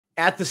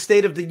At the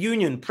State of the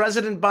Union,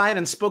 President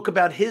Biden spoke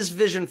about his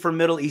vision for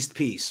Middle East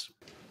peace.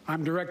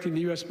 I'm directing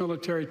the U.S.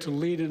 military to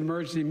lead an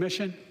emergency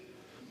mission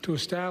to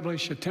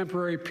establish a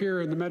temporary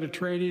pier in the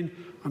Mediterranean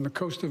on the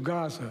coast of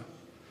Gaza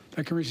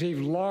that can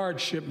receive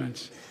large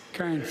shipments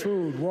carrying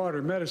food,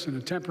 water, medicine,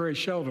 and temporary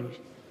shelters.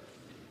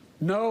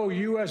 No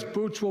U.S.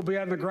 boots will be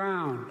on the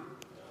ground.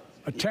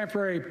 A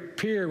temporary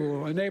pier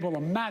will enable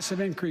a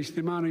massive increase in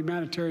the amount of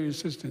humanitarian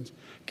assistance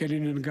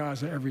getting into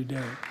Gaza every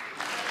day.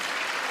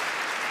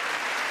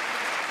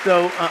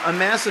 So a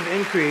massive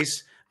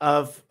increase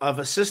of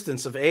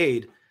assistance, of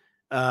aid,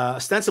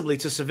 ostensibly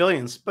to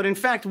civilians. But in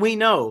fact, we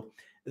know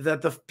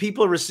that the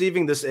people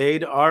receiving this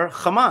aid are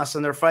Hamas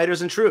and their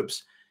fighters and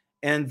troops.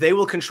 And they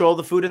will control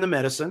the food and the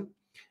medicine.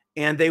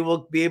 And they will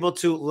be able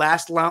to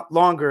last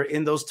longer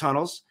in those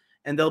tunnels.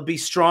 And they'll be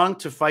strong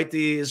to fight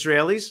the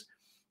Israelis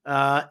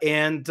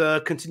and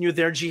continue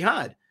their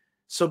jihad.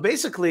 So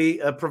basically,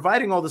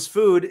 providing all this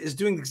food is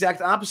doing the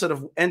exact opposite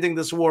of ending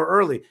this war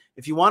early.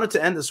 If you wanted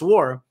to end this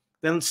war,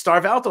 then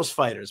starve out those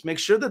fighters. Make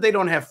sure that they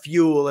don't have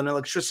fuel and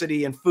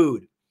electricity and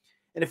food.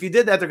 And if you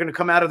did that, they're going to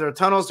come out of their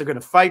tunnels. They're going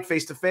to fight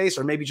face to face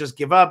or maybe just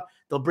give up.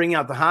 They'll bring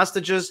out the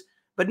hostages.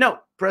 But no,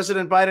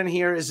 President Biden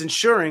here is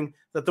ensuring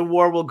that the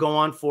war will go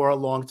on for a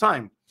long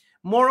time.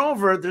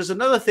 Moreover, there's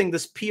another thing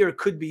this pier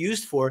could be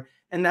used for,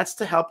 and that's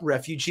to help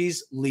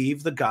refugees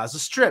leave the Gaza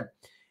Strip.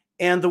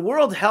 And the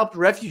world helped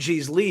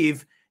refugees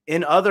leave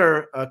in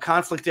other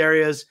conflict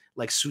areas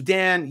like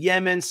Sudan,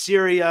 Yemen,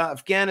 Syria,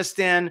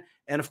 Afghanistan,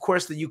 and of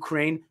course, the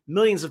Ukraine.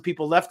 Millions of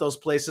people left those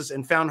places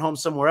and found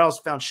homes somewhere else,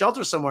 found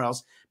shelter somewhere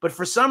else. But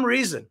for some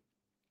reason,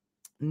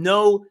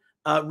 no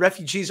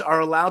refugees are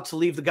allowed to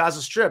leave the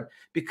Gaza Strip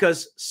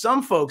because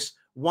some folks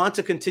want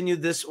to continue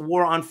this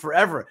war on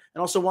forever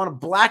and also want to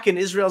blacken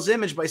Israel's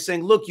image by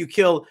saying, look, you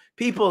kill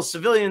people,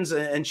 civilians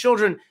and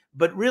children.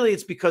 But really,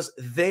 it's because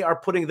they are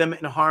putting them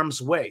in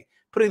harm's way,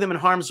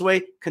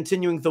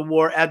 continuing the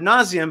war ad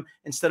nauseum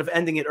instead of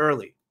ending it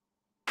early.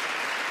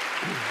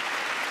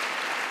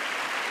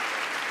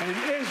 And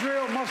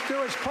Israel must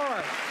do its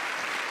part.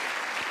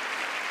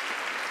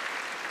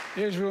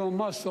 Israel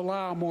must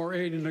allow more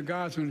aid into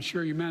Gaza to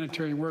ensure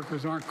humanitarian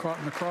workers aren't caught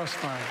in the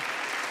crossfire.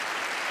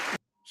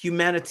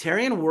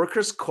 Humanitarian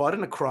workers caught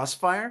in a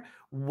crossfire?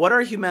 What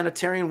are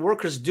humanitarian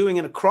workers doing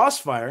in a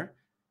crossfire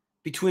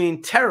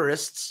between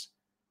terrorists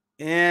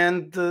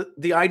and the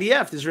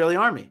IDF, the Israeli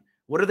army?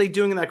 What are they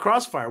doing in that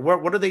crossfire?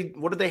 What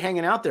are they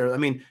hanging out there? I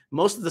mean,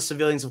 most of the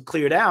civilians have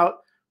cleared out.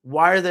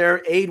 Why are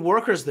there aid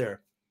workers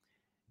there?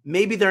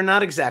 Maybe they're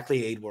not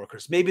exactly aid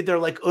workers. Maybe they're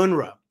like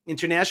UNRWA,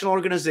 international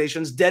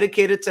organizations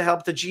dedicated to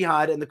help the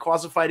jihad and the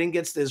cause of fighting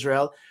against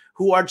Israel,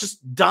 who are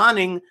just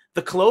donning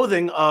the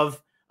clothing of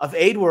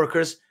aid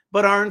workers,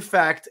 but are in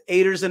fact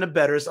aiders and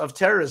abettors of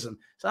terrorism.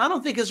 So I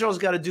don't think Israel's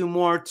got to do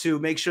more to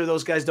make sure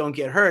those guys don't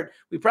get hurt.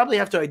 We probably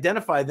have to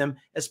identify them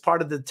as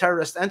part of the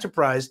terrorist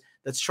enterprise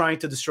that's trying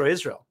to destroy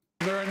Israel.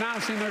 They're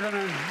announcing they're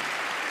going to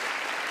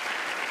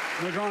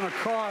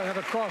have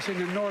a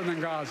crossing in northern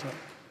Gaza.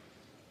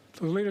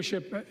 To the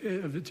leadership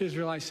of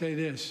Israel, I say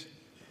this: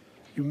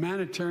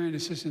 humanitarian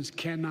assistance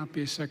cannot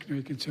be a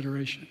secondary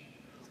consideration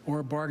or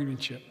a bargaining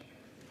chip.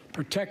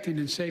 Protecting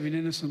and saving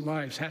innocent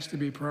lives has to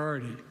be a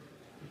priority.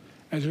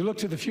 As we look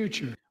to the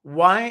future,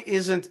 why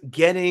isn't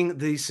getting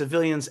the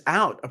civilians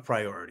out a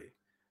priority?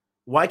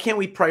 Why can't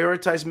we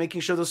prioritize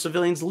making sure those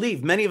civilians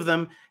leave? Many of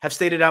them have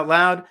stated out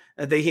loud.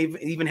 They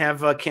even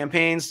have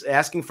campaigns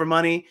asking for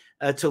money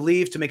to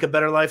leave, to make a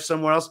better life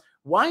somewhere else.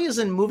 Why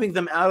isn't moving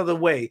them out of the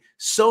way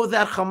so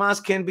that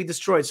Hamas can be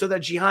destroyed, so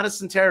that jihadists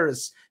and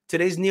terrorists,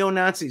 today's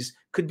neo-Nazis,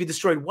 could be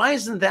destroyed? Why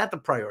isn't that the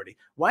priority?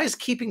 Why is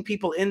keeping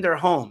people in their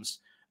homes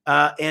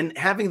and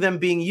having them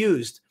being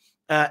used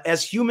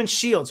as human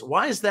shields,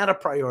 why is that a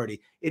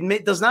priority?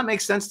 It does not make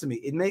sense to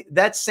me.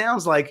 That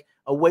sounds like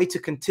a way to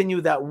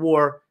continue that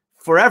war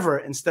forever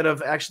instead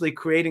of actually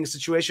creating a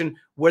situation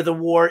where the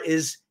war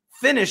is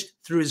finished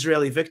through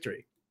Israeli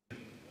victory.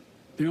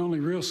 The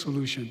only real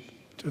solution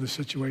to the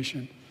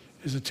situation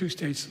is a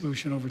two-state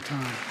solution over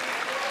time.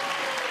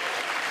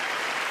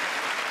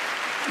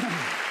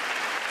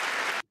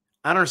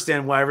 I don't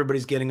understand why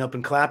everybody's getting up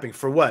and clapping.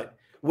 For what?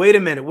 Wait a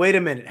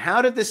minute.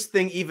 How did this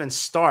thing even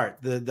start,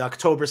 the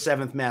October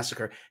 7th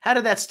massacre? How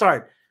did that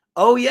start?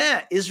 Oh,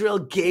 yeah, Israel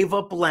gave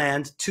up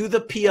land to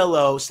the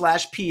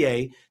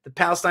PLO/PA, the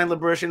Palestine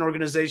Liberation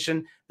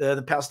Organization,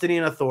 the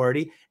Palestinian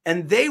Authority,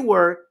 and they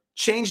were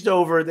changed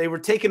over. They were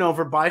taken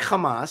over by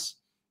Hamas.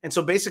 And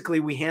so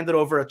basically we handed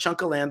over a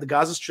chunk of land, the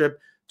Gaza Strip,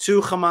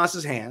 to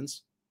Hamas's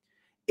hands.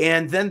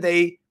 And then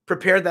they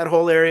prepared that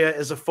whole area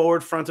as a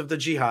forward front of the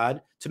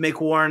jihad to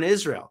make war on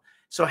Israel.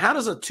 So how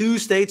does a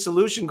two-state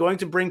solution going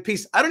to bring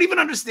peace? I don't even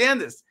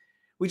understand this.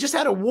 We just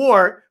had a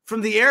war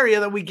from the area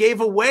that we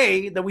gave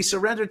away, that we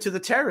surrendered to the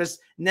terrorists.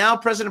 Now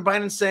President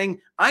Biden's saying,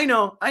 I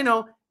know,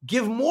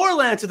 give more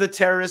land to the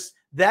terrorists.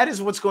 That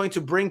is what's going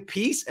to bring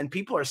peace. And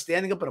people are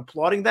standing up and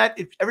applauding that.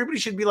 Everybody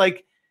should be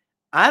like,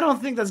 I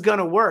don't think that's going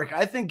to work.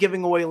 I think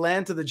giving away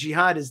land to the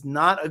jihad is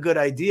not a good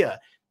idea.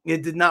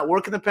 It did not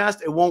work in the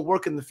past. It won't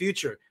work in the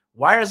future.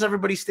 Why is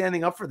everybody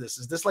standing up for this?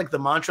 Is this like the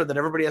mantra that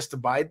everybody has to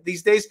buy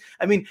these days?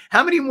 I mean,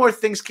 how many more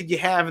things could you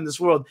have in this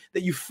world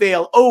that you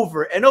fail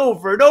over and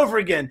over and over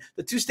again?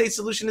 The two-state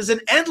solution is an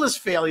endless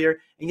failure,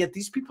 and yet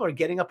these people are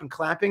getting up and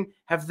clapping.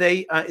 Have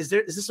they? Is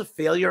this a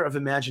failure of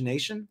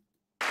imagination?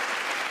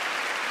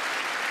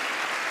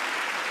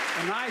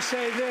 And I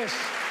say this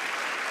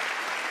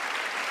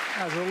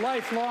as a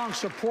lifelong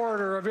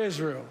supporter of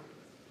Israel,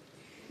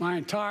 my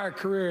entire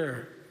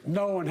career.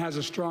 No one has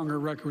a stronger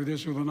record with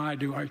Israel than I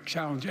do. I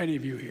challenge any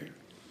of you here.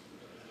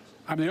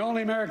 I'm the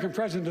only American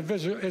president of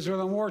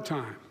Israel in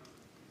wartime.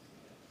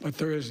 But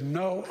there is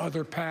no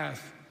other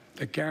path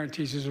that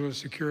guarantees Israel's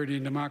security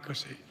and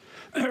democracy.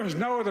 There is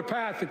no other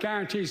path that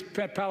guarantees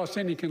that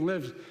Palestinians can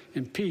live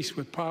in peace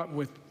with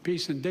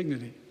peace and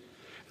dignity.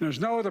 And there's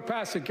no other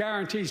path that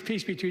guarantees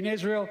peace between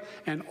Israel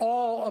and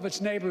all of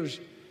its neighbors,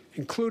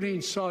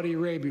 including Saudi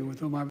Arabia, with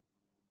whom I'm.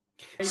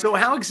 So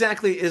how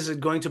exactly is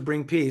it going to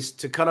bring peace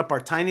to cut up our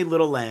tiny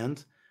little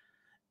land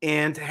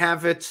and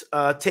have it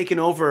taken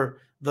over,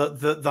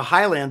 the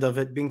highland of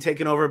it being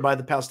taken over by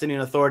the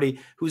Palestinian Authority,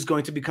 who's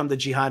going to become the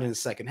jihad in a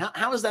second?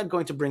 How is that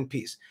going to bring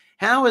peace?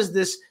 How is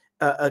this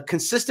a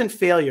consistent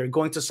failure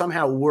going to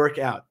somehow work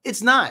out?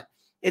 It's not.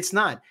 It's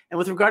not. And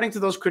with regarding to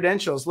those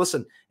credentials,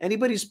 listen,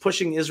 anybody who's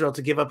pushing Israel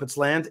to give up its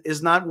land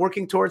is not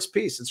working towards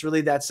peace. It's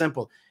really that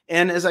simple.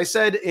 And as I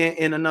said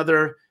in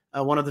another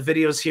one of the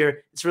videos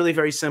here, it's really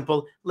very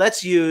simple.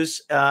 Let's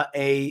use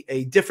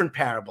a different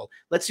parable.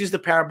 Let's use the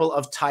parable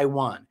of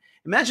Taiwan.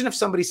 Imagine if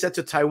somebody said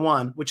to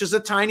Taiwan, which is a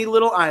tiny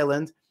little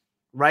island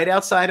right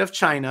outside of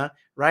China,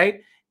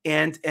 right?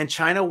 And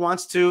China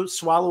wants to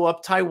swallow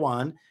up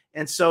Taiwan.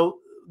 And so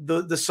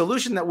the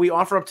solution that we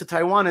offer up to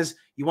Taiwan is,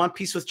 you want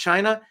peace with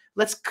China?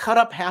 Let's cut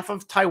up half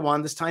of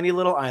Taiwan, this tiny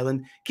little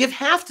island, give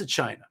half to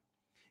China.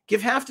 Give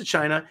half to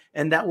China,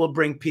 and that will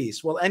bring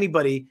peace. Well,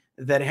 anybody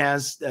that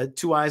has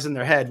two eyes in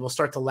their head will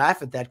start to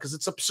laugh at that because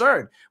it's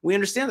absurd. We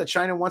understand that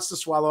China wants to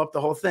swallow up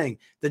the whole thing.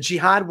 The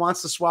jihad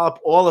wants to swallow up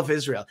all of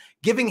Israel.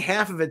 Giving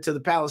half of it to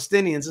the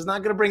Palestinians is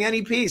not going to bring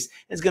any peace.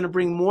 It's going to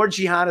bring more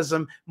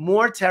jihadism,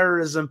 more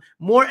terrorism,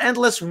 more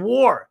endless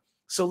war.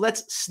 So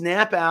let's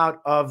snap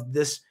out of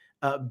this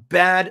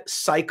bad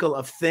cycle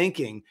of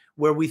thinking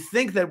where we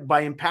think that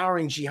by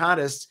empowering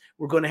jihadists,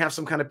 we're going to have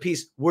some kind of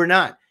peace. We're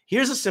not.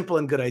 Here's a simple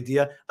and good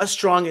idea: a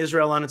strong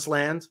Israel on its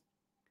land,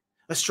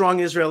 a strong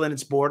Israel in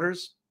its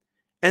borders.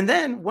 And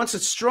then once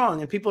it's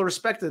strong and people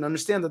respect it and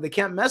understand that they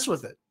can't mess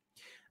with it,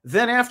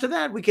 then after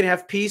that, we can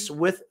have peace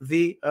with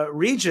the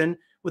region,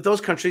 with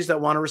those countries that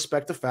want to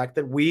respect the fact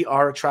that we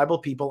are a tribal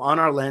people on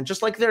our land,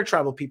 just like they're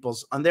tribal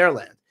peoples on their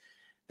land.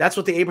 That's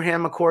what the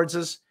Abraham Accords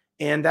is.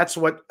 And that's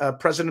what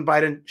President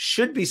Biden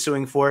should be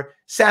suing for.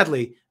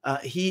 Sadly,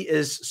 he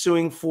is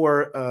suing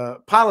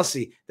for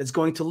policy that's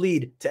going to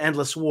lead to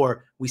endless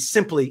war. We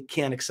simply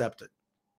can't accept it.